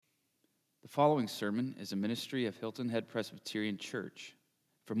following sermon is a ministry of Hilton Head Presbyterian Church.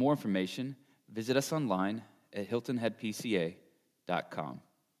 For more information, visit us online at hiltonheadpca.com.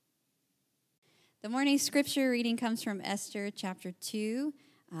 The morning scripture reading comes from Esther chapter 2,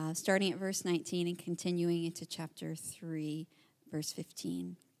 starting at verse 19 and continuing into chapter 3, verse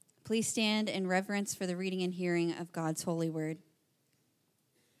 15. Please stand in reverence for the reading and hearing of God's holy word.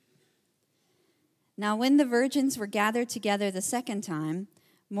 Now when the virgins were gathered together the second time,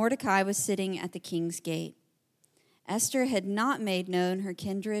 Mordecai was sitting at the king's gate. Esther had not made known her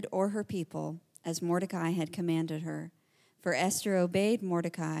kindred or her people, as Mordecai had commanded her, for Esther obeyed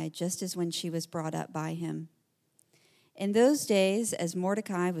Mordecai just as when she was brought up by him. In those days, as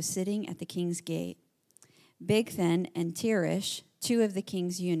Mordecai was sitting at the king's gate, Bigthan and Teresh, two of the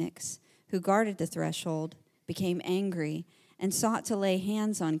king's eunuchs, who guarded the threshold, became angry and sought to lay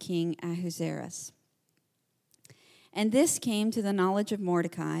hands on King Ahasuerus. And this came to the knowledge of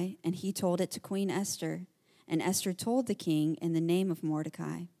Mordecai, and he told it to Queen Esther, and Esther told the king in the name of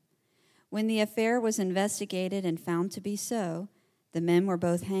Mordecai. When the affair was investigated and found to be so, the men were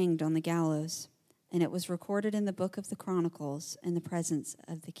both hanged on the gallows, and it was recorded in the book of the Chronicles in the presence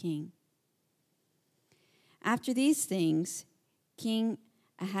of the king. After these things, King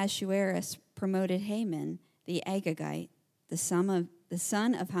Ahasuerus promoted Haman the Agagite, the son of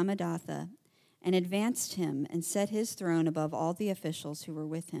Hammedatha, and advanced him and set his throne above all the officials who were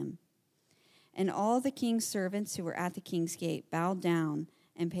with him. And all the king's servants who were at the king's gate bowed down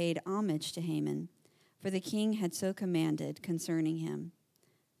and paid homage to Haman, for the king had so commanded concerning him.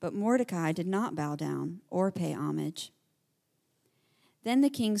 But Mordecai did not bow down or pay homage. Then the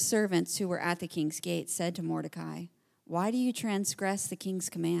king's servants who were at the king's gate said to Mordecai, "Why do you transgress the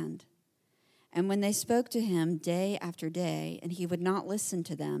king's command?" And when they spoke to him day after day, and he would not listen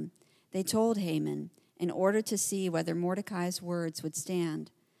to them, they told Haman, in order to see whether Mordecai's words would stand,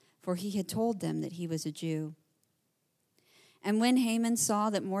 for he had told them that he was a Jew. And when Haman saw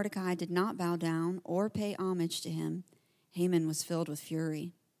that Mordecai did not bow down or pay homage to him, Haman was filled with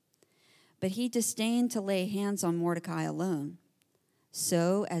fury. But he disdained to lay hands on Mordecai alone.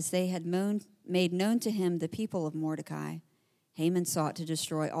 So, as they had made known to him the people of Mordecai, Haman sought to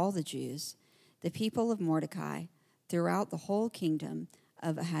destroy all the Jews, the people of Mordecai, throughout the whole kingdom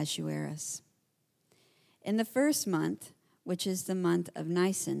of Ahasuerus. In the first month, which is the month of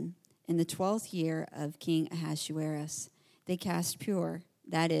Nisan, in the 12th year of King Ahasuerus, they cast pur,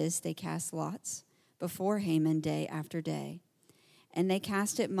 that is, they cast lots, before Haman day after day. And they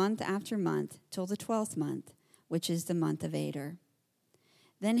cast it month after month till the 12th month, which is the month of Adar.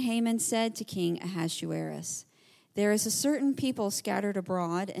 Then Haman said to King Ahasuerus, "There is a certain people scattered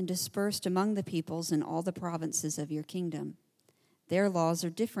abroad and dispersed among the peoples in all the provinces of your kingdom. Their laws are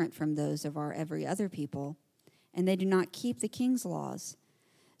different from those of our every other people, and they do not keep the king's laws,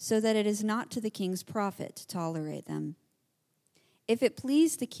 so that it is not to the king's profit to tolerate them. If it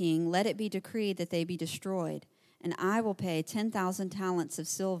please the king, let it be decreed that they be destroyed, and I will pay 10,000 talents of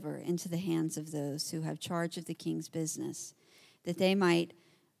silver into the hands of those who have charge of the king's business, that they might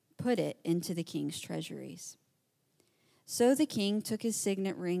put it into the king's treasuries." So the king took his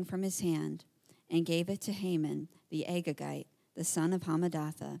signet ring from his hand and gave it to Haman the Agagite, the son of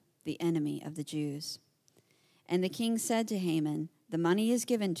Hammedatha, the enemy of the Jews. And the king said to Haman, "The money is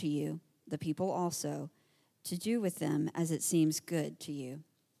given to you, the people also, to do with them as it seems good to you."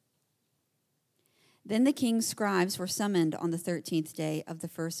 Then the king's scribes were summoned on the 13th day of the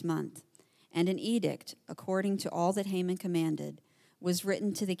first month, and an edict, according to all that Haman commanded, was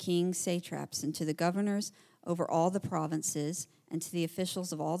written to the king's satraps and to the governors over all the provinces and to the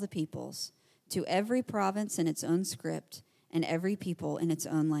officials of all the peoples, to every province in its own script and every people in its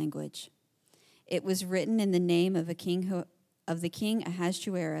own language. It was written in the name of the king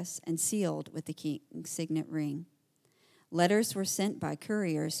Ahasuerus and sealed with the king's signet ring. Letters were sent by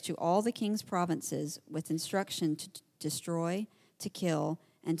couriers to all the king's provinces with instruction to destroy, to kill,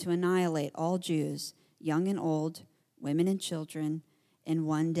 and to annihilate all Jews, young and old, women and children, in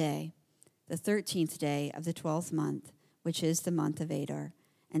one day, the 13th day of the 12th month, which is the month of Adar,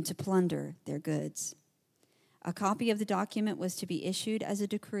 and to plunder their goods. A copy of the document was to be issued as a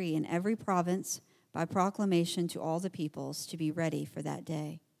decree in every province by proclamation to all the peoples to be ready for that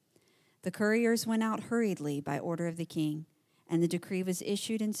day. The couriers went out hurriedly by order of the king, and the decree was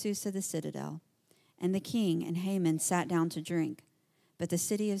issued in Susa the citadel. And the king and Haman sat down to drink, but the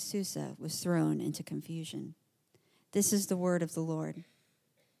city of Susa was thrown into confusion. This is the word of the Lord.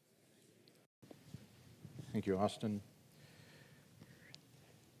 Thank you, Austin.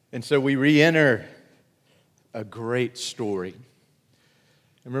 And so we re-enter a great story.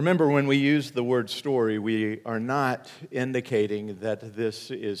 And remember, when we use the word story, we are not indicating that this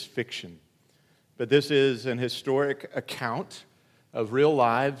is fiction. but this is an historic account of real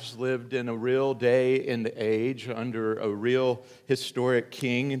lives lived in a real day and age under a real historic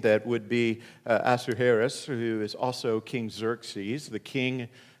king that would be Ahasuerus, who is also King Xerxes, the king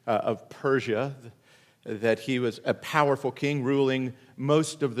of Persia, that he was a powerful king ruling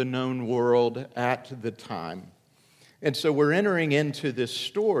most of the known world at the time. And so we're entering into this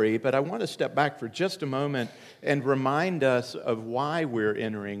story, but I want to step back for just a moment and remind us of why we're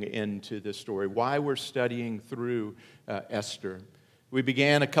entering into this story, why we're studying through Esther. We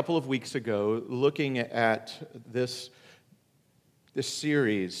began a couple of weeks ago looking at this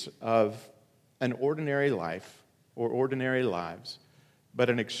series of an ordinary life or ordinary lives, but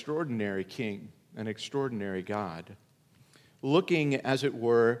an extraordinary king, an extraordinary God. Looking, as it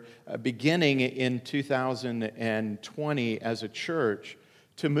were, beginning in 2020 as a church,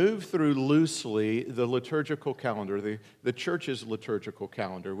 to move through loosely the liturgical calendar, the church's liturgical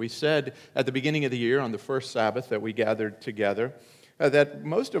calendar. We said at the beginning of the year, on the first Sabbath that we gathered together, that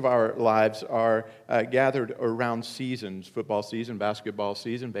most of our lives are gathered around seasons: football season, basketball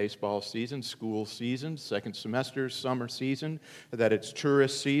season, baseball season, school season, second semester, summer season, that it's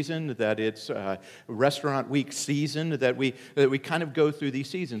tourist season, that it's restaurant week season, that we kind of go through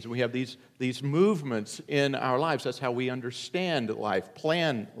these seasons. We have these movements in our lives. That's how we understand life,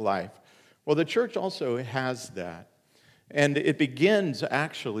 plan life. Well, the church also has that. And it begins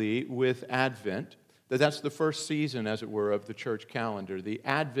actually with Advent. That's the first season, as it were, of the church calendar, the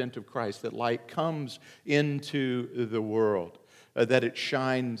advent of Christ, that light comes into the world, that it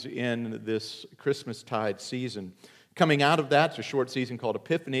shines in this Christmastide season. Coming out of that, it's a short season called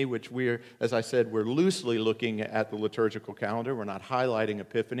Epiphany, which we're loosely looking at the liturgical calendar. We're not highlighting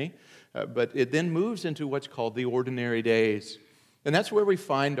Epiphany, but it then moves into what's called the ordinary days. And that's where we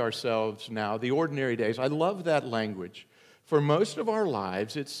find ourselves now, the ordinary days. I love that language. For most of our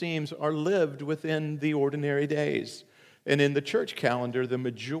lives, it seems, are lived within the ordinary days. And in the church calendar, the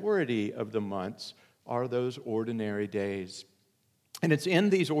majority of the months are those ordinary days. And it's in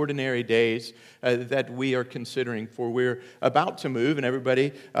these ordinary days that we are considering, for we're about to move, and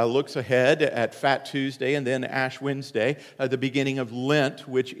everybody looks ahead at Fat Tuesday and then Ash Wednesday, the beginning of Lent,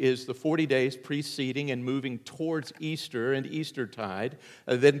 which is the 40 days preceding and moving towards Easter and Eastertide.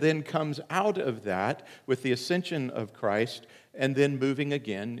 Then comes out of that with the ascension of Christ, and then moving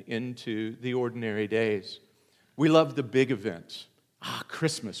again into the ordinary days. We love the big events.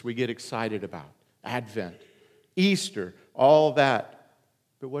 Christmas, we get excited about. Advent, Easter, all that.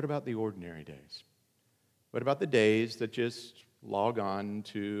 But what about the ordinary days? What about the days that just log on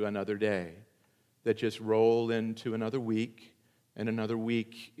to another day, that just roll into another week and another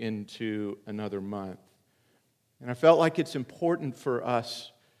week into another month? And I felt like it's important for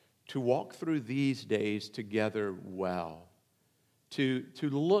us to walk through these days together well, to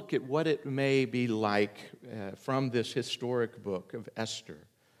look at what it may be like from this historic book of Esther,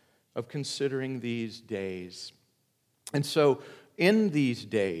 of considering these days. And so, in these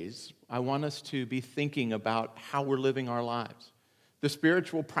days, I want us to be thinking about how we're living our lives, the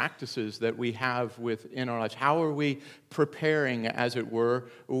spiritual practices that we have within our lives. How are we preparing, as it were,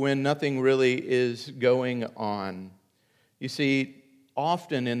 when nothing really is going on? You see,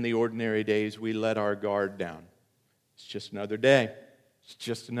 often in the ordinary days, we let our guard down. It's just another day. It's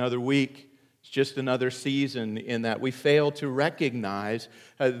just another week. It's just another season in that we fail to recognize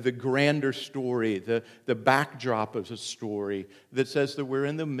the grander story, the backdrop of a story that says that we're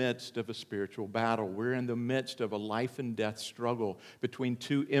in the midst of a spiritual battle. We're in the midst of a life and death struggle between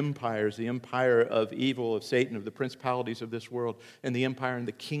two empires, the empire of evil, of Satan, of the principalities of this world, and the empire and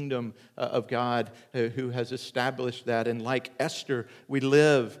the kingdom of God who has established that. And like Esther, we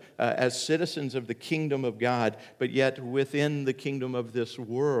live as citizens of the kingdom of God, but yet within the kingdom of this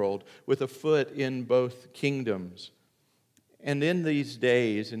world, with a foot in both kingdoms. And in these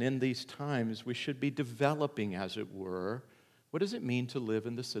days and in these times, we should be developing, as it were, what does it mean to live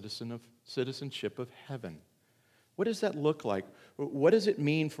in the citizenship of heaven? What does that look like? What does it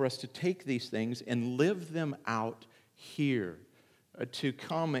mean for us to take these things and live them out here, to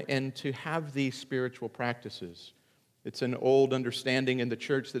come and to have these spiritual practices? It's an old understanding in the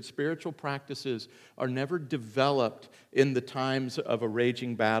church that spiritual practices are never developed in the times of a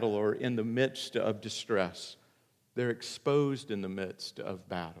raging battle or in the midst of distress. They're exposed in the midst of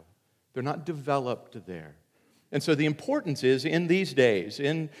battle. They're not developed there. And so the importance is in these days,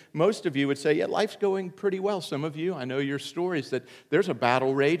 and most of you would say, yeah, life's going pretty well. Some of you, I know your stories, that there's a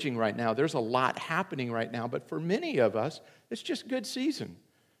battle raging right now. There's a lot happening right now. But for many of us, it's just a good season.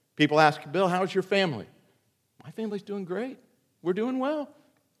 People ask, Bill, how's your family? My family's doing great. We're doing well.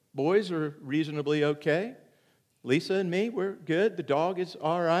 Boys are reasonably okay. Lisa and me, we're good. The dog is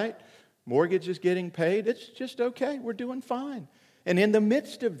all right. Mortgage is getting paid. It's just okay. We're doing fine. And in the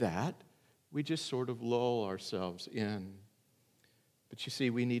midst of that, we just sort of lull ourselves in. But you see,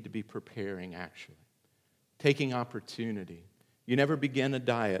 we need to be preparing, actually, taking opportunity. You never begin a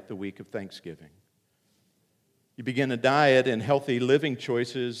diet the week of Thanksgiving. You begin a diet and healthy living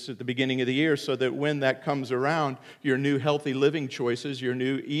choices at the beginning of the year so that when that comes around, your new healthy living choices, your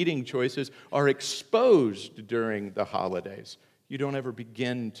new eating choices are exposed during the holidays. You don't ever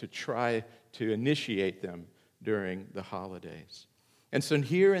begin to try to initiate them during the holidays. And so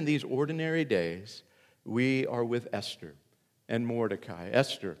here in these ordinary days, we are with Esther and Mordecai.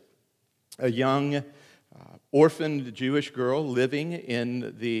 Esther, a young orphaned Jewish girl living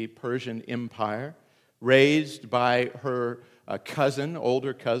in the Persian Empire, raised by her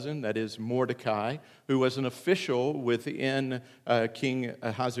older cousin, that is Mordecai, who was an official within King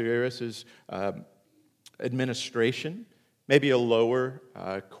Ahasuerus' administration, maybe a lower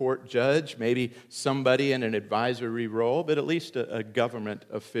court judge, maybe somebody in an advisory role, but at least a government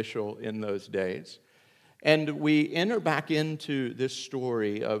official in those days. And we enter back into this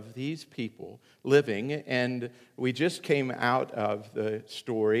story of these people living, and we just came out of the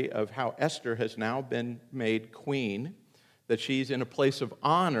story of how Esther has now been made queen, that she's in a place of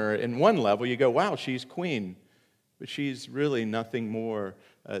honor. In one level, you go, wow, she's queen. But she's really nothing more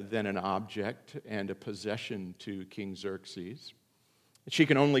than an object and a possession to King Xerxes. She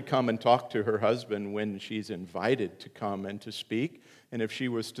can only come and talk to her husband when she's invited to come and to speak. And if she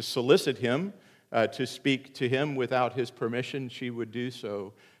was to solicit him, to speak to him without his permission, she would do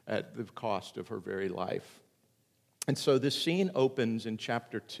so at the cost of her very life. And so this scene opens in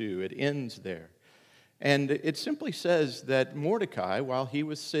chapter 2. It ends there. And it simply says that Mordecai, while he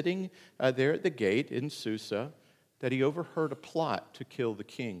was sitting there at the gate in Susa, that he overheard a plot to kill the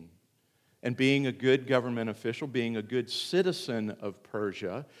king. And being a good government official, being a good citizen of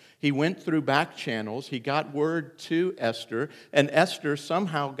Persia, he went through back channels. He got word to Esther, and Esther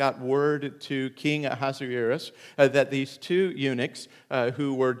somehow got word to King Ahasuerus that these two eunuchs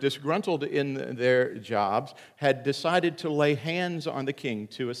who were disgruntled in their jobs had decided to lay hands on the king,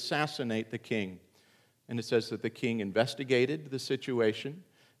 to assassinate the king. And it says that the king investigated the situation,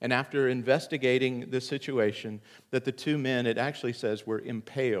 and after investigating the situation, that the two men, it actually says, were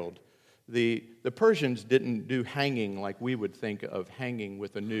impaled. The Persians didn't do hanging like we would think of hanging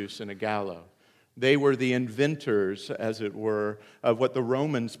with a noose and a gallows. They were the inventors, as it were, of what the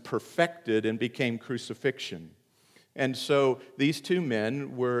Romans perfected and became crucifixion. And so these two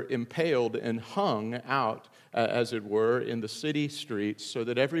men were impaled and hung out, as it were, in the city streets so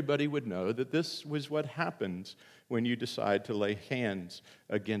that everybody would know that this was what happens when you decide to lay hands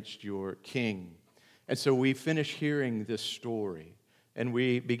against your king. And so we finish hearing this story. And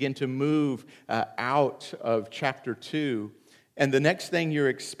we begin to move out of chapter 2. And the next thing you're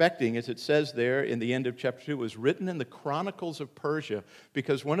expecting, as it says there in the end of chapter 2, was written in the Chronicles of Persia,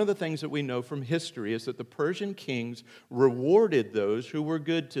 because one of the things that we know from history is that the Persian kings rewarded those who were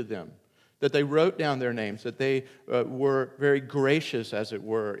good to them, that they wrote down their names, that they were very gracious, as it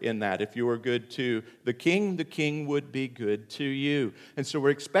were, in that. If you were good to the king would be good to you. And so we're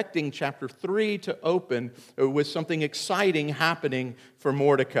expecting chapter 3 to open with something exciting happening for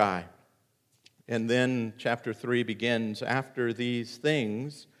Mordecai. And then chapter 3 begins, after these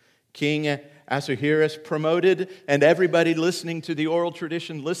things, King Ahasuerus promoted, and everybody listening to the oral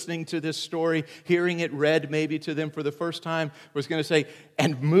tradition, listening to this story, hearing it read maybe to them for the first time, was going to say,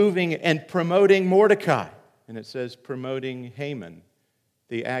 and moving and promoting Mordecai. And it says promoting Haman,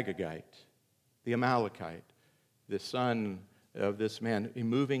 the Agagite, the Amalekite, the son of this man,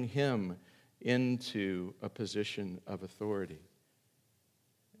 moving him into a position of authority.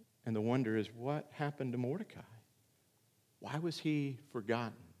 And the wonder is, what happened to Mordecai? Why was he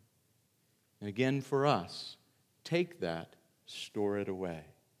forgotten? And again, for us, take that, store it away.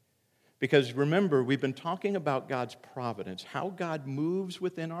 Because remember, we've been talking about God's providence, how God moves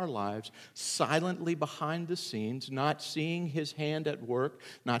within our lives silently behind the scenes, not seeing his hand at work,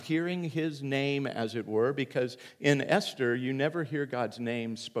 not hearing his name, as it were, because in Esther, you never hear God's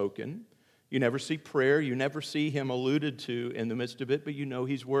name spoken. You never see prayer. You never see him alluded to in the midst of it, but you know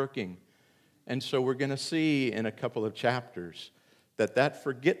he's working. And so we're going to see in a couple of chapters that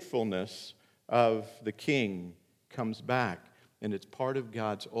forgetfulness of the king comes back, and it's part of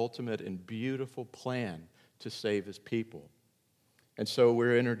God's ultimate and beautiful plan to save his people. And so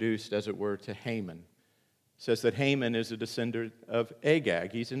we're introduced, as it were, to Haman. It says that Haman is a descendant of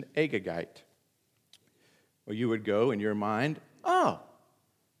Agag. He's an Agagite. Well, you would go in your mind, oh,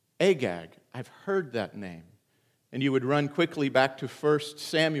 Agag, I've heard that name. And you would run quickly back to 1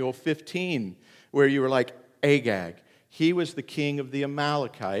 Samuel 15, where you were like, Agag. He was the king of the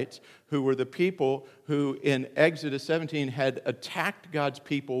Amalekites, who were the people who in Exodus 17 had attacked God's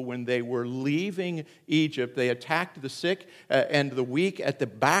people when they were leaving Egypt. They attacked the sick and the weak at the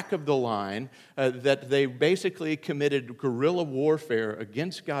back of the line, that they basically committed guerrilla warfare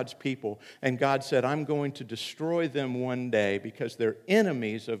against God's people. And God said, I'm going to destroy them one day because they're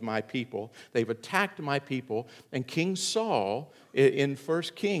enemies of my people. They've attacked my people. And King Saul in 1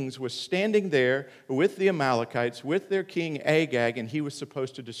 Kings was standing there with the Amalekites, with their king Agag, and he was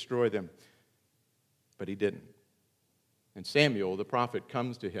supposed to destroy them. But he didn't. And Samuel, the prophet,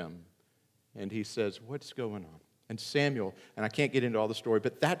 comes to him, and he says, what's going on? And Samuel, and I can't get into all the story,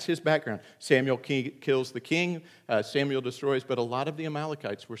 but that's his background. Samuel kills the king, Samuel destroys, but a lot of the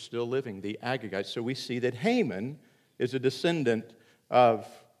Amalekites were still living, the Agagites. So we see that Haman is a descendant of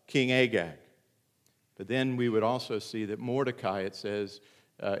King Agag. But then we would also see that Mordecai, it says,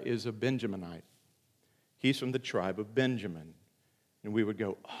 is a Benjaminite. He's from the tribe of Benjamin. And we would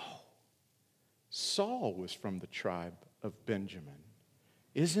go, oh, Saul was from the tribe of Benjamin.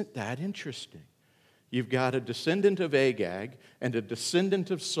 Isn't that interesting? You've got a descendant of Agag and a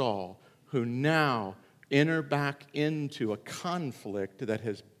descendant of Saul who now enter back into a conflict that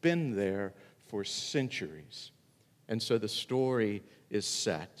has been there for centuries. And so the story is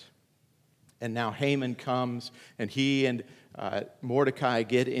set. And now Haman comes, and he and Mordecai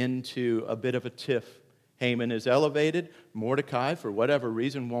get into a bit of a tiff. Haman is elevated. Mordecai, for whatever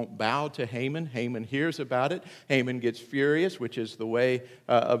reason, won't bow to Haman. Haman hears about it. Haman gets furious, which is the way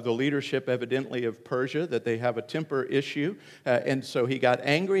of the leadership, evidently, of Persia, that they have a temper issue. And so he got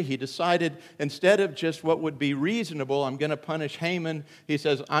angry. He decided, instead of just what would be reasonable, I'm going to punish Haman, he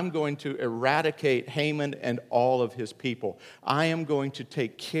says, I'm going to eradicate Haman and all of his people. I am going to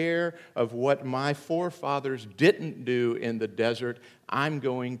take care of what my forefathers didn't do in the desert. I'm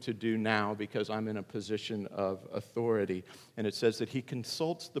going to do now because I'm in a position of authority. And it says that he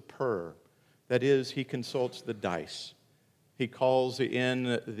consults the pur. That is, he consults the dice. He calls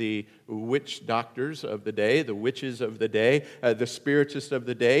in the witch doctors of the day, the witches of the day, the spiritists of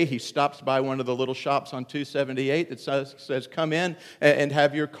the day. He stops by one of the little shops on 278 that says, come in and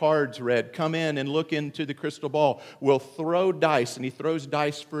have your cards read. Come in and look into the crystal ball. We'll throw dice, and he throws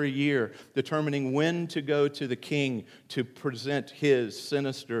dice for a year, determining when to go to the king to present his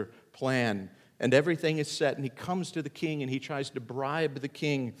sinister plan. And everything is set, and he comes to the king, and he tries to bribe the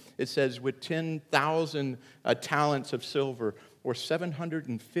king, it says, with 10,000 talents of silver, or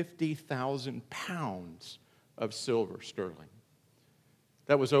 750,000 pounds of silver sterling.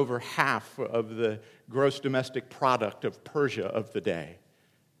 That was over half of the gross domestic product of Persia of the day.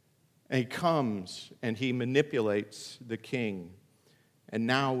 And he comes, and he manipulates the king. And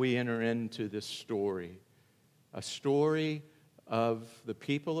now we enter into this story, a story of the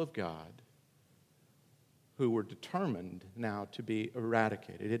people of God who were determined now to be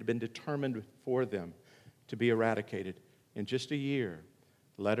eradicated. It had been determined for them to be eradicated. In just a year,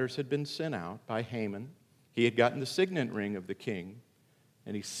 letters had been sent out by Haman. He had gotten the signet ring of the king,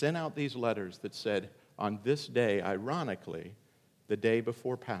 and he sent out these letters that said, on this day, ironically, the day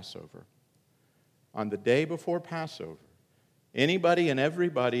before Passover, on the day before Passover, anybody and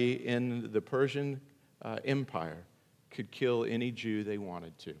everybody in the Persian Empire could kill any Jew they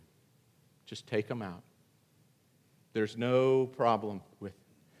wanted to. Just take them out. There's no problem with it.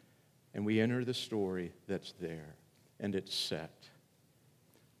 And we enter the story that's there, and it's set.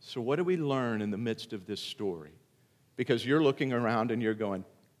 So what do we learn in the midst of this story? Because you're looking around and you're going,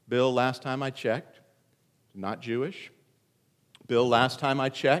 Bill, last time I checked, not Jewish. Bill, last time I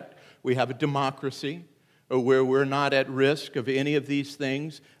checked, we have a democracy where we're not at risk of any of these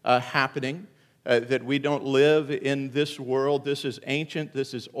things happening. That we don't live in this world. This is ancient.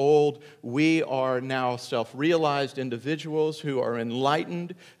 This is old. We are now self-realized individuals who are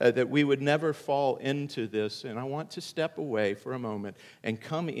enlightened, that we would never fall into this. And I want to step away for a moment and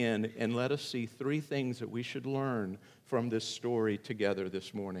come in and let us see three things that we should learn from this story together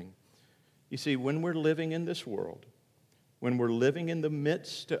this morning. You see, when we're living in this world, when we're living in the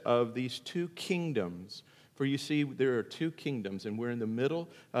midst of these two kingdoms, for you see, there are two kingdoms, and we're in the middle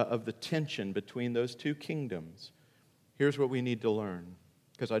of the tension between those two kingdoms. Here's what we need to learn,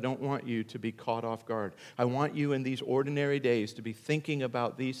 because I don't want you to be caught off guard. I want you in these ordinary days to be thinking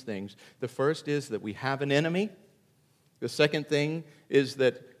about these things. The first is that we have an enemy. The second thing is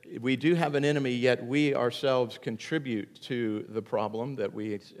that we do have an enemy, yet we ourselves contribute to the problems that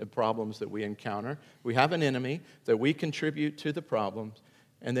we encounter. We have an enemy, that we contribute to the problems.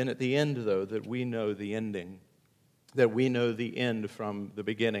 And then at the end, though, that we know the ending, that we know the end from the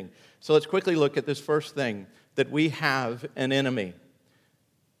beginning. So let's quickly look at this first thing, that we have an enemy.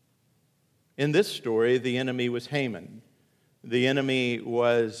 In this story, the enemy was Haman. The enemy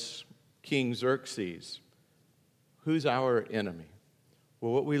was King Xerxes. Who's our enemy?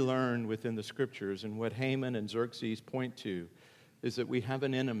 Well, what we learn within the Scriptures and what Haman and Xerxes point to is that we have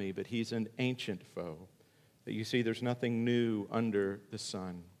an enemy, but he's an ancient foe. That you see, there's nothing new under the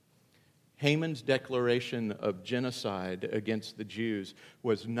sun. Haman's declaration of genocide against the Jews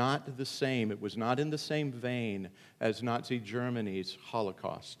was not the same. It was not in the same vein as Nazi Germany's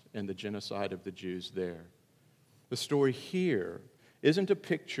Holocaust and the genocide of the Jews there. The story here isn't a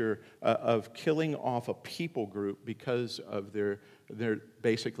picture of killing off a people group because of their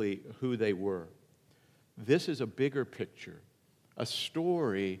basically who they were. This is a bigger picture, a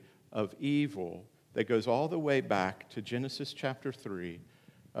story of evil that goes all the way back to Genesis chapter 3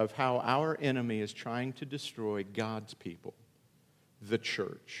 of how our enemy is trying to destroy God's people, the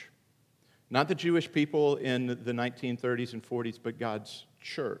church. Not the Jewish people in the 1930s and 40s, but God's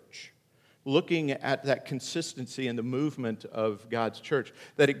church. Looking at that consistency in the movement of God's church,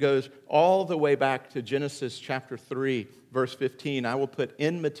 that it goes all the way back to Genesis chapter 3, verse 15. I will put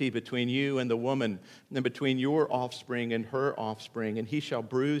enmity between you and the woman, and between your offspring and her offspring, and he shall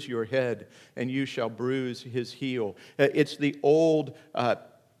bruise your head, and you shall bruise his heel. It's the old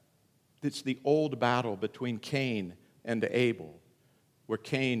battle between Cain and Abel, where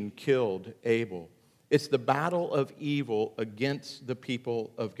Cain killed Abel. It's the battle of evil against the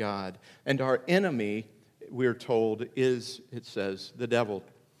people of God. And our enemy, we're told, is, it says, the devil.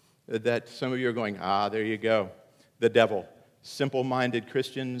 That some of you are going, there you go, the devil. Simple-minded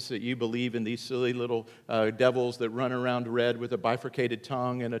Christians, that you believe in these silly little devils that run around red with a bifurcated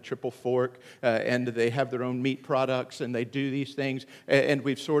tongue and a triple fork, and they have their own meat products, and they do these things, and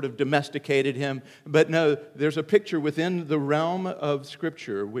we've sort of domesticated him. But no, there's a picture within the realm of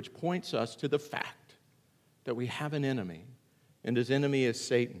Scripture which points us to the fact that we have an enemy, and his enemy is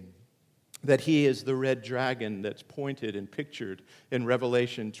Satan. That he is the red dragon that's pointed and pictured in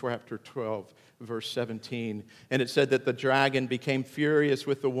Revelation chapter 12, verse 17. And it said that the dragon became furious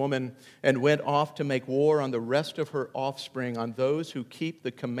with the woman and went off to make war on the rest of her offspring, on those who keep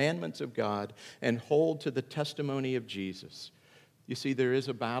the commandments of God and hold to the testimony of Jesus. You see, there is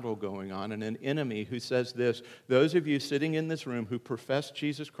a battle going on, and an enemy who says this: those of you sitting in this room who profess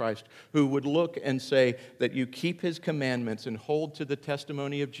Jesus Christ, who would look and say that you keep his commandments and hold to the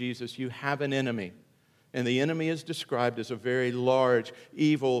testimony of Jesus, you have an enemy. And the enemy is described as a very large,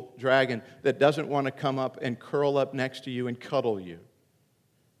 evil dragon that doesn't want to come up and curl up next to you and cuddle you.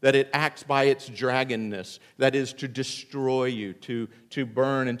 That it acts by its dragonness, that is to destroy you, to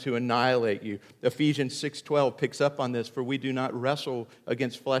burn and to annihilate you. Ephesians 6:12 picks up on this, for we do not wrestle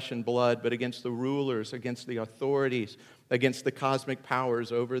against flesh and blood, but against the rulers, against the authorities, against the cosmic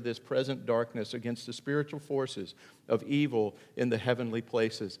powers over this present darkness, against the spiritual forces of evil in the heavenly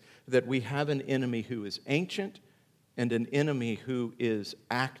places. That we have an enemy who is ancient and an enemy who is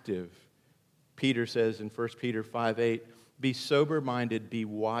active. Peter says in 1 Peter 5:8, be sober-minded, be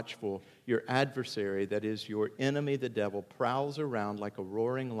watchful. Your adversary, that is your enemy, the devil, prowls around like a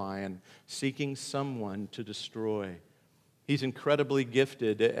roaring lion, seeking someone to destroy. He's incredibly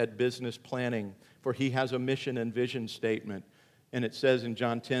gifted at business planning, for he has a mission and vision statement. And it says in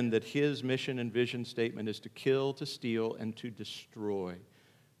John 10 that his mission and vision statement is to kill, to steal, and to destroy.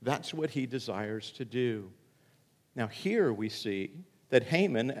 That's what he desires to do. Now here we see that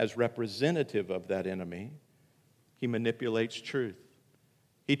Haman, as representative of that enemy, he manipulates truth.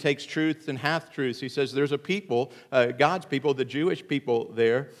 He takes truths and half-truths. He says there's a people, God's people, the Jewish people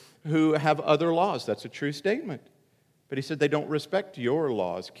there, who have other laws. That's a true statement. But he said they don't respect your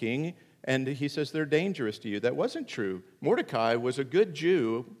laws, king. And he says they're dangerous to you. That wasn't true. Mordecai was a good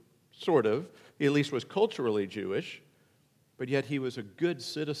Jew, sort of. He at least was culturally Jewish. But yet he was a good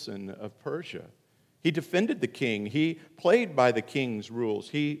citizen of Persia. He defended the king. He played by the king's rules.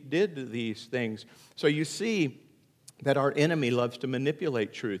 He did these things. So you see that our enemy loves to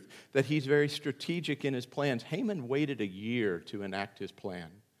manipulate truth, that he's very strategic in his plans. Haman waited a year to enact his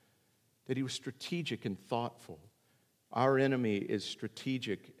plan, that he was strategic and thoughtful. Our enemy is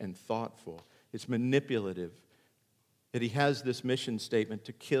strategic and thoughtful. It's manipulative, that he has this mission statement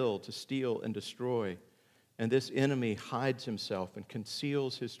to kill, to steal, and destroy. And this enemy hides himself and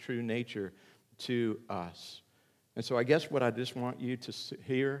conceals his true nature to us. And so I guess what I just want you to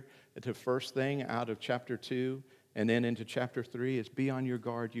hear, the first thing out of chapter 2, and then into chapter 3 is be on your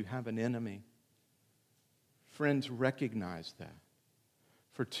guard. You have an enemy. Friends, recognize that.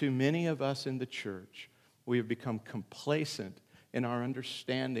 For too many of us in the church, we have become complacent in our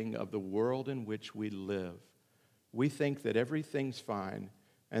understanding of the world in which we live. We think that everything's fine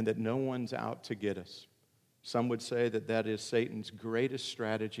and that no one's out to get us. Some would say that that is Satan's greatest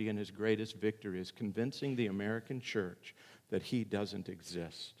strategy and his greatest victory, is convincing the American church that he doesn't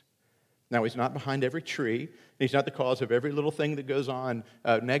exist. Now, he's not behind every tree. He's not the cause of every little thing that goes on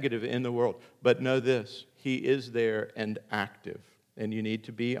negative in the world. But know this, he is there and active. And you need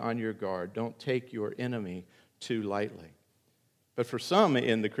to be on your guard. Don't take your enemy too lightly. But for some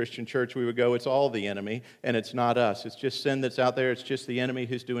in the Christian church, we would go, it's all the enemy, and it's not us. It's just sin that's out there. It's just the enemy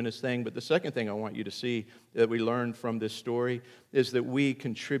who's doing his thing. But the second thing I want you to see that we learn from this story is that we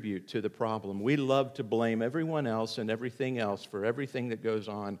contribute to the problem. We love to blame everyone else and everything else for everything that goes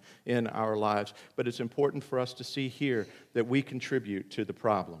on in our lives. But it's important for us to see here that we contribute to the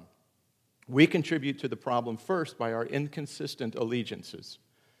problem. We contribute to the problem first by our inconsistent allegiances.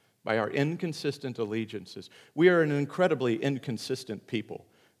 By our inconsistent allegiances. We are an incredibly inconsistent people.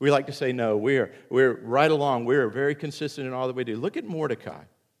 We like to say, no, we're right along. We're very consistent in all that we do. Look at Mordecai.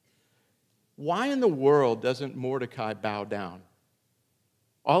 Why in the world doesn't Mordecai bow down?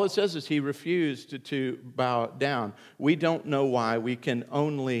 All it says is he refused to bow down. We don't know why. We can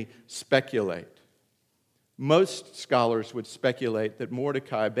only speculate. Most scholars would speculate that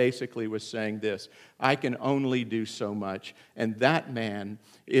Mordecai basically was saying this, I can only do so much, and that man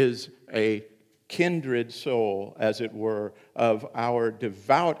is a kindred soul, as it were, of our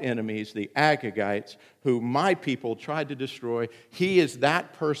devout enemies, the Agagites, who my people tried to destroy. He is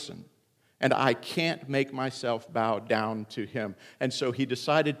that person, and I can't make myself bow down to him. And so he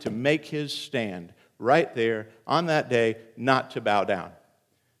decided to make his stand right there on that day, not to bow down.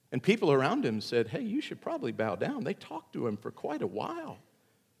 And people around him said, hey, you should probably bow down. They talked to him for quite a while.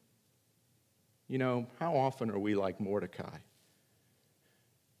 You know, how often are we like Mordecai?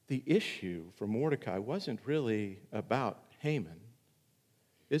 The issue for Mordecai wasn't really about Haman.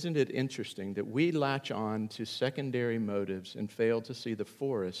 Isn't it interesting that we latch on to secondary motives and fail to see the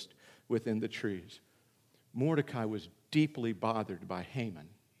forest within the trees? Mordecai was deeply bothered by Haman.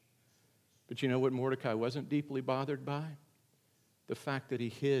 But you know what Mordecai wasn't deeply bothered by? The fact that he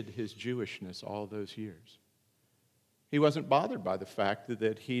hid his Jewishness all those years. He wasn't bothered by the fact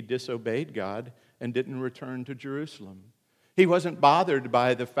that he disobeyed God and didn't return to Jerusalem. He wasn't bothered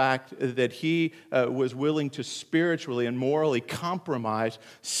by the fact that he was willing to spiritually and morally compromise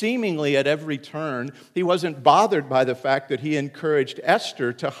seemingly at every turn. He wasn't bothered by the fact that he encouraged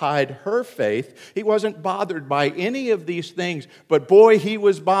Esther to hide her faith. He wasn't bothered by any of these things, but boy, he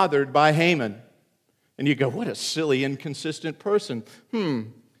was bothered by Haman. And you go, what a silly, inconsistent person.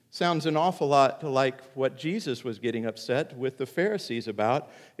 Sounds an awful lot like what Jesus was getting upset with the Pharisees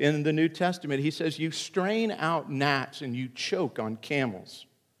about in the New Testament. He says, you strain out gnats and you choke on camels.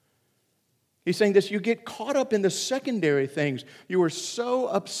 He's saying this, you get caught up in the secondary things. You are so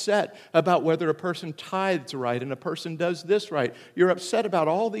upset about whether a person tithes right and a person does this right. You're upset about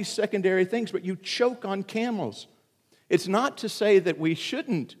all these secondary things, but you choke on camels. It's not to say that we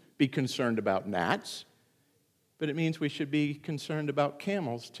shouldn't be concerned about gnats, but it means we should be concerned about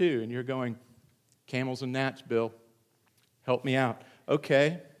camels too. And you're going, camels and gnats, Bill, help me out.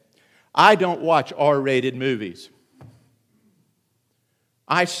 Okay, I don't watch R-rated movies.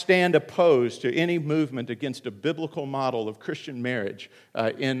 I stand opposed to any movement against a biblical model of Christian marriage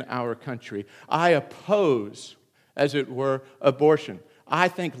in our country. I oppose, as it were, abortion. I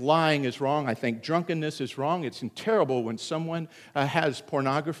think lying is wrong. I think drunkenness is wrong. It's terrible when someone has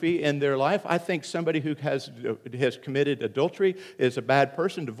pornography in their life. I think somebody who has committed adultery is a bad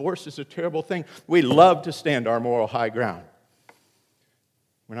person. Divorce is a terrible thing. We love to stand our moral high ground.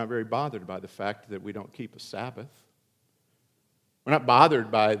 We're not very bothered by the fact that we don't keep a Sabbath. We're not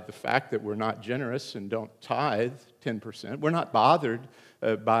bothered by the fact that we're not generous and don't tithe 10%. We're not bothered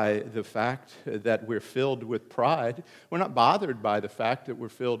by the fact that we're filled with pride. We're not bothered by the fact that we're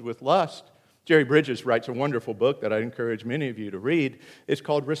filled with lust. Jerry Bridges writes a wonderful book that I encourage many of you to read. It's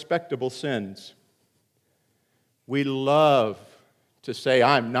called Respectable Sins. We love to say,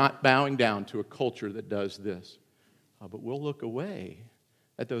 I'm not bowing down to a culture that does this. But we'll look away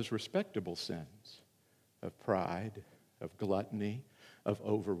at those respectable sins of pride, of gluttony, of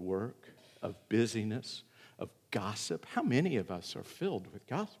overwork, of busyness, of gossip. How many of us are filled with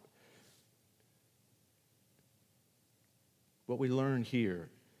gossip? What we learn here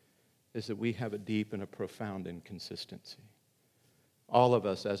is that we have a deep and a profound inconsistency. All of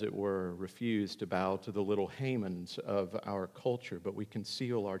us, as it were, refuse to bow to the little Hamans of our culture, but we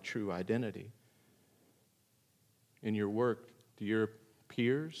conceal our true identity. In your work, do your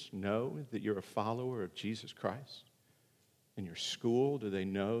peers know that you're a follower of Jesus Christ? In your school, do they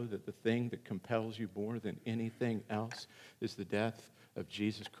know that the thing that compels you more than anything else is the death of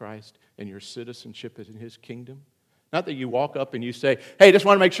Jesus Christ and your citizenship in His kingdom? Not that you walk up and you say, hey, just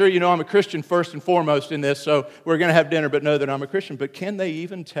want to make sure you know I'm a Christian first and foremost in this, so we're going to have dinner, but know that I'm a Christian. But can they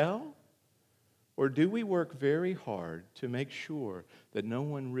even tell? Or do we work very hard to make sure that no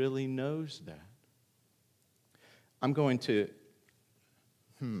one really knows that? I'm going to,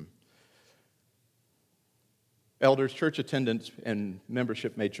 Elders, church attendance and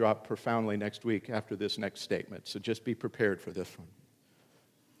membership may drop profoundly next week after this next statement, so just be prepared for this one.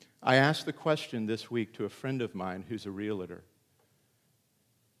 I asked the question this week to a friend of mine who's a realtor.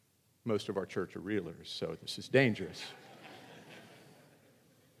 Most of our church are realtors, so this is dangerous.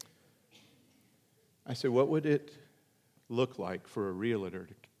 I said, what would it look like for a realtor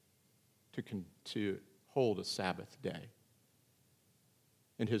to hold a Sabbath day?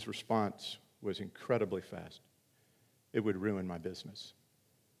 And his response was incredibly fast. It would ruin my business.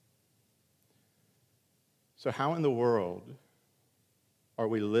 So how in the world are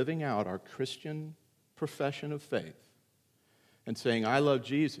we living out our Christian profession of faith and saying, I love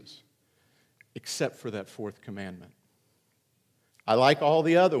Jesus, except for that fourth commandment? I like all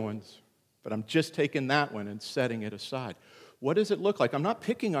the other ones, but I'm just taking that one and setting it aside. What does it look like? I'm not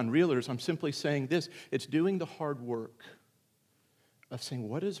picking on realtors. I'm simply saying this. It's doing the hard work of saying,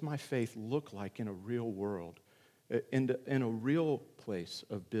 what does my faith look like in a real world, in a real place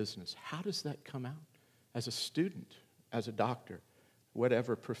of business? How does that come out? As a student, as a doctor,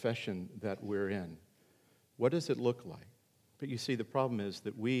 whatever profession that we're in, what does it look like? But you see, the problem is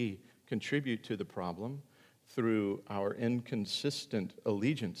that we contribute to the problem through our inconsistent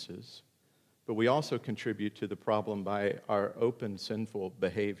allegiances, but we also contribute to the problem by our open sinful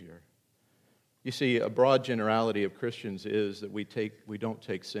behavior. You see, a broad generality of Christians is that we don't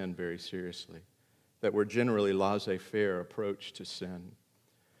take sin very seriously, that we're generally laissez-faire approach to sin.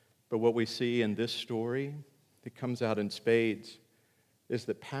 But what we see in this story that comes out in spades is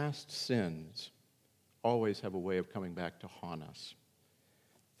that past sins always have a way of coming back to haunt us.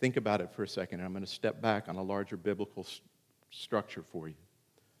 Think about it for a second, and I'm going to step back on a larger biblical structure for you.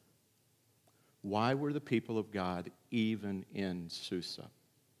 Why were the people of God even in Susa?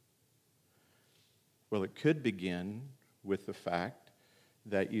 Well, it could begin with the fact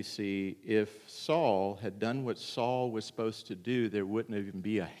that, you see, if Saul had done what Saul was supposed to do, there wouldn't even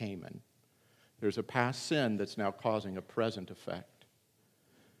be a Haman. There's a past sin that's now causing a present effect.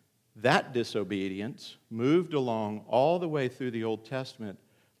 That disobedience moved along all the way through the Old Testament,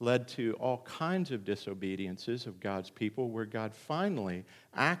 led to all kinds of disobediences of God's people, where God finally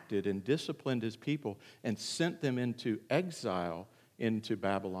acted and disciplined his people and sent them into exile into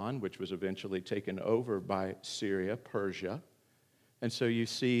Babylon, which was eventually taken over by Syria, Persia. And so you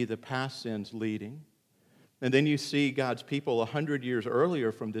see the past sins leading. And then you see God's people 100 years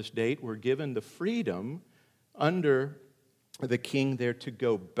earlier from this date were given the freedom under the king there to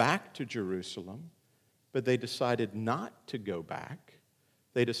go back to Jerusalem, but they decided not to go back.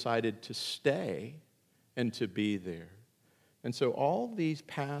 They decided to stay and to be there. And so all these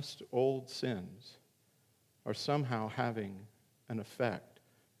past old sins are somehow having an effect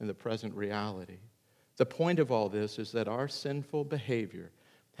in the present reality. The point of all this is that our sinful behavior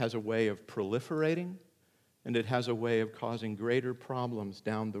has a way of proliferating, and it has a way of causing greater problems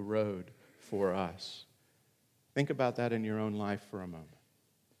down the road for us. Think about that in your own life for a moment.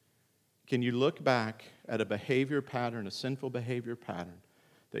 Can you look back at a behavior pattern, a sinful behavior pattern,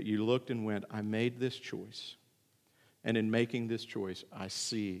 that you looked and went, I made this choice, and in making this choice, I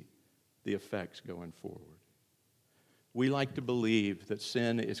see the effects going forward? We like to believe that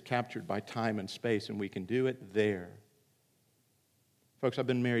sin is captured by time and space, and we can do it there. Folks, I've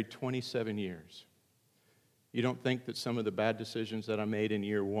been married 27 years. You don't think that some of the bad decisions that I made in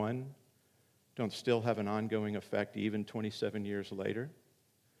year one don't still have an ongoing effect even 27 years later?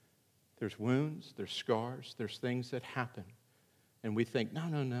 There's wounds, there's scars, there's things that happen. And we think,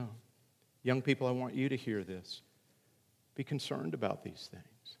 no. Young people, I want you to hear this. Be concerned about these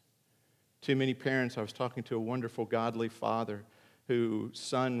things. Too many parents, I was talking to a wonderful, godly father whose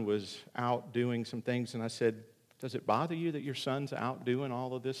son was out doing some things, and I said, does it bother you that your son's out doing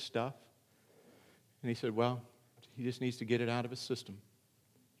all of this stuff? And he said, well, he just needs to get it out of his system.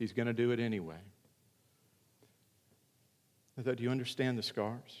 He's going to do it anyway. I thought, do you understand the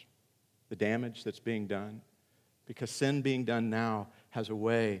scars, the damage that's being done? Because sin being done now has a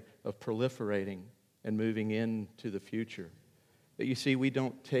way of proliferating and moving into the future. That you see, we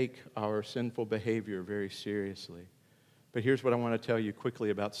don't take our sinful behavior very seriously. But here's what I want to tell you quickly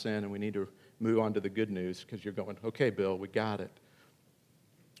about sin, and we need to move on to the good news, because you're going, okay, Bill, we got it.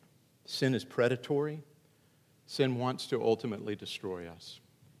 Sin is predatory. Sin wants to ultimately destroy us.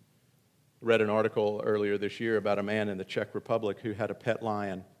 I read an article earlier this year about a man in the Czech Republic who had a pet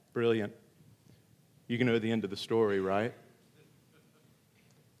lion. Brilliant. You can know the end of the story, right?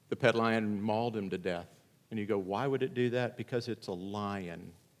 The pet lion mauled him to death. And you go, why would it do that? Because it's a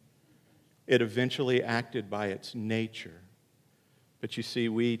lion. It eventually acted by its nature. But you see,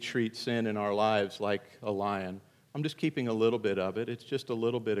 we treat sin in our lives like a lion. I'm just keeping a little bit of it. It's just a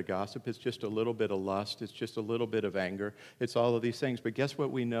little bit of gossip. It's just a little bit of lust. It's just a little bit of anger. It's all of these things. But guess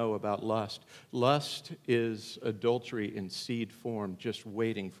what we know about lust? Lust is adultery in seed form, just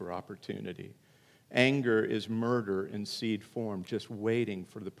waiting for opportunity. Anger is murder in seed form, just waiting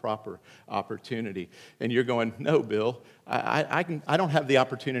for the proper opportunity. And you're going, no, Bill, I don't have the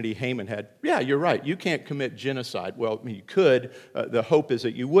opportunity Haman had. Yeah, you're right. You can't commit genocide. Well, I mean, you could. The hope is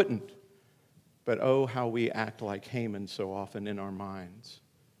that you wouldn't. But oh, how we act like Haman so often in our minds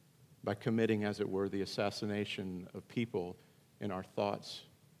by committing, as it were, the assassination of people in our thoughts,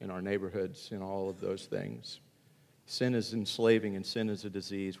 in our neighborhoods, in all of those things. Sin is enslaving and sin is a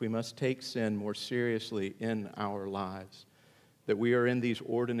disease. We must take sin more seriously in our lives, that we are in these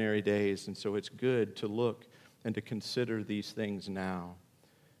ordinary days, and so it's good to look and to consider these things now.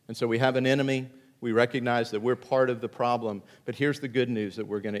 And so we have an enemy. We recognize that we're part of the problem, but here's the good news that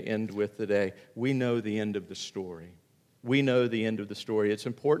we're going to end with today. We know the end of the story. We know the end of the story. It's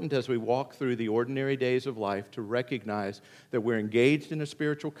important as we walk through the ordinary days of life to recognize that we're engaged in a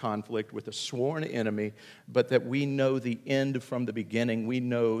spiritual conflict with a sworn enemy, but that we know the end from the beginning. We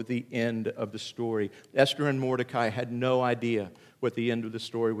know the end of the story. Esther and Mordecai had no idea what the end of the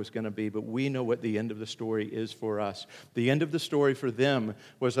story was going to be, but we know what the end of the story is for us. The end of the story for them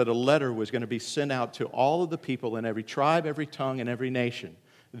was that a letter was going to be sent out to all of the people in every tribe, every tongue, and every nation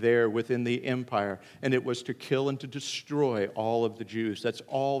there within the empire, and it was to kill and to destroy all of the Jews. That's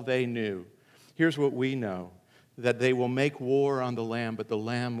all they knew. Here's what we know, that they will make war on the Lamb, but the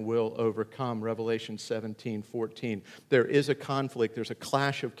Lamb will overcome. Revelation 17:14. There is a conflict. There's a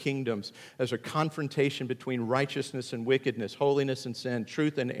clash of kingdoms. There's a confrontation between righteousness and wickedness, holiness and sin,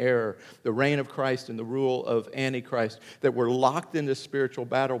 truth and error, the reign of Christ and the rule of Antichrist, that we're locked in this spiritual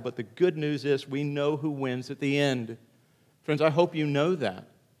battle. But the good news is we know who wins at the end. Friends, I hope you know that.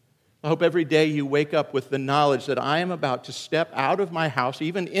 I hope every day you wake up with the knowledge that I am about to step out of my house,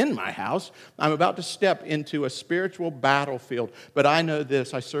 even in my house. I'm about to step into a spiritual battlefield. But I know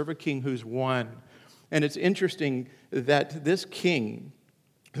this, I serve a king who's won. And it's interesting that this king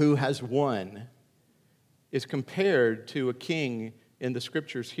who has won is compared to a king in the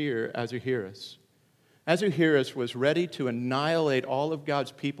scriptures here, Ahasuerus. Ahasuerus was ready to annihilate all of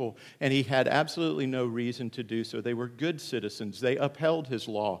God's people, and he had absolutely no reason to do so. They were good citizens. They upheld his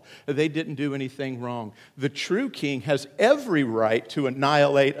law. They didn't do anything wrong. The true king has every right to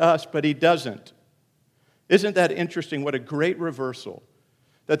annihilate us, but he doesn't. Isn't that interesting? What a great reversal.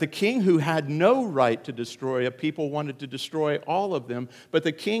 That the king who had no right to destroy a people wanted to destroy all of them, but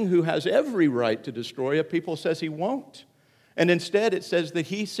the king who has every right to destroy a people says he won't. And instead it says that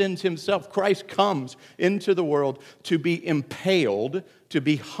he sends himself. Christ comes into the world to be impaled, to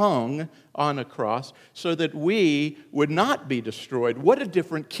be hung on a cross, so that we would not be destroyed. What a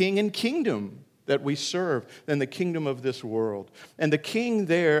different king and kingdom that we serve than the kingdom of this world. And the king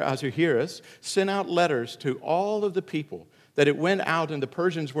there, Ahasuerus, sent out letters to all of the people, that it went out, and the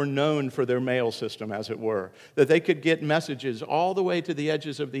Persians were known for their mail system, as it were, that they could get messages all the way to the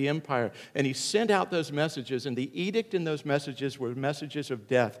edges of the empire. And he sent out those messages, and the edict in those messages were messages of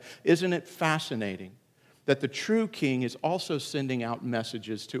death. Isn't it fascinating that the true king is also sending out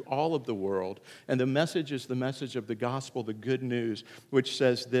messages to all of the world? And the message is the message of the gospel, the good news, which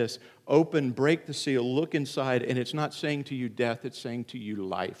says this: open, break the seal, look inside, and it's not saying to you death, it's saying to you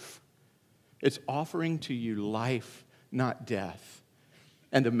life. It's offering to you life, not death.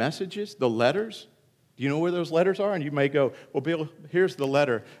 And the messages, the letters, do you know where those letters are? And you may go, well, Bill, here's the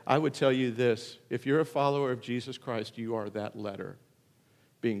letter. I would tell you this: if you're a follower of Jesus Christ, you are that letter,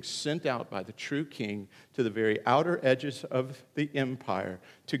 being sent out by the true king to the very outer edges of the empire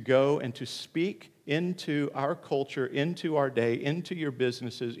to go and to speak into our culture, into our day, into your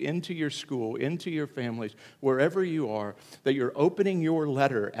businesses, into your school, into your families, wherever you are, that you're opening your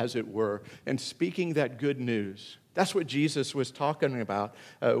letter, as it were, and speaking that good news. That's what Jesus was talking about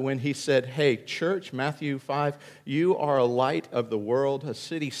when he said, hey, church, Matthew 5, you are a light of the world, a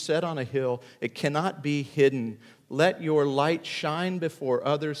city set on a hill. It cannot be hidden. Let your light shine before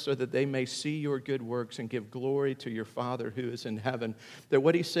others so that they may see your good works and give glory to your Father who is in heaven. That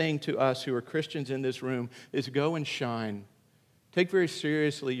what he's saying to us who are Christians in this room is go and shine. Take very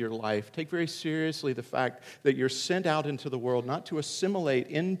seriously your life. Take very seriously the fact that you're sent out into the world not to assimilate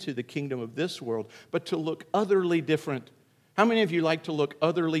into the kingdom of this world, but to look utterly different. How many of you like to look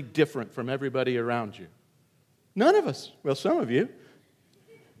utterly different from everybody around you? None of us. Well, some of you.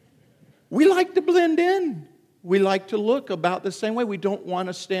 We like to blend in. We like to look about the same way. We don't want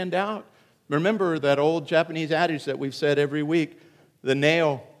to stand out. Remember that old Japanese adage that we've said every week: the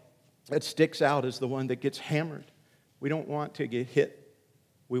nail that sticks out as the one that gets hammered. We don't want to get hit.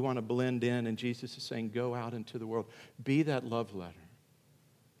 We want to blend in, and Jesus is saying, go out into the world. Be that love letter.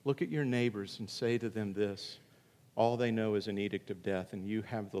 Look at your neighbors and say to them this: all they know is an edict of death, and you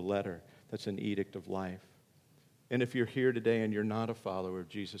have the letter that's an edict of life. And if you're here today and you're not a follower of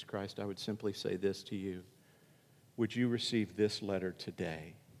Jesus Christ, I would simply say this to you: would you receive this letter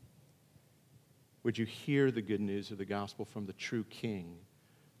today? Would you hear the good news of the gospel from the true King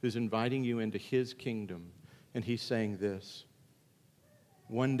who's inviting you into his kingdom? And he's saying this: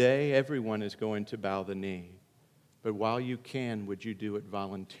 one day everyone is going to bow the knee, but while you can, would you do it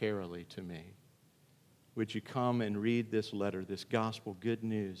voluntarily to me? Would you come and read this letter, this gospel good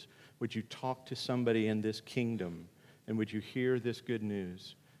news? Would you talk to somebody in this kingdom? And would you hear this good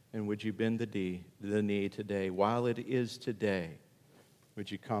news? And would you bend the knee today? While it is today,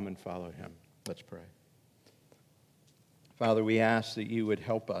 would you come and follow him? Let's pray. Father, we ask that you would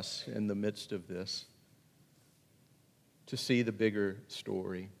help us in the midst of this to see the bigger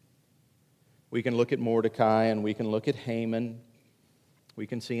story. We can look at Mordecai and we can look at Haman. We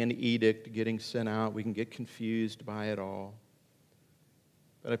can see an edict getting sent out. We can get confused by it all.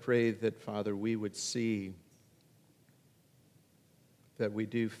 But I pray that, Father, we would see that we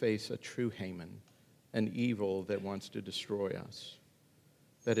do face a true Haman, an evil that wants to destroy us,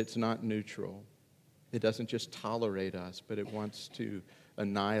 that it's not neutral. It doesn't just tolerate us, but it wants to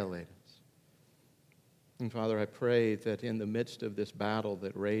annihilate us. And Father, I pray that in the midst of this battle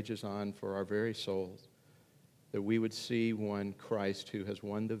that rages on for our very souls, that we would see one Christ who has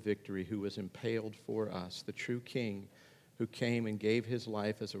won the victory, who was impaled for us, the true King who came and gave his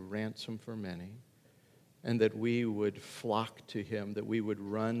life as a ransom for many, and that we would flock to him, that we would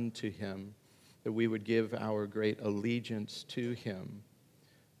run to him, that we would give our great allegiance to him,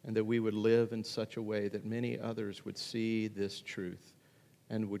 and that we would live in such a way that many others would see this truth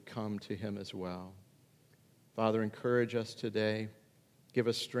and would come to him as well. Father, encourage us today. Give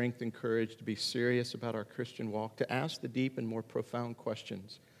us strength and courage to be serious about our Christian walk, to ask the deep and more profound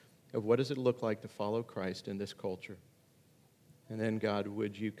questions of what does it look like to follow Christ in this culture. And then, God,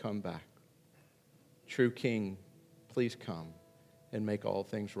 would you come back? True King, please come and make all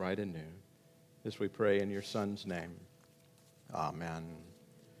things right and new. This we pray in your Son's name. Amen.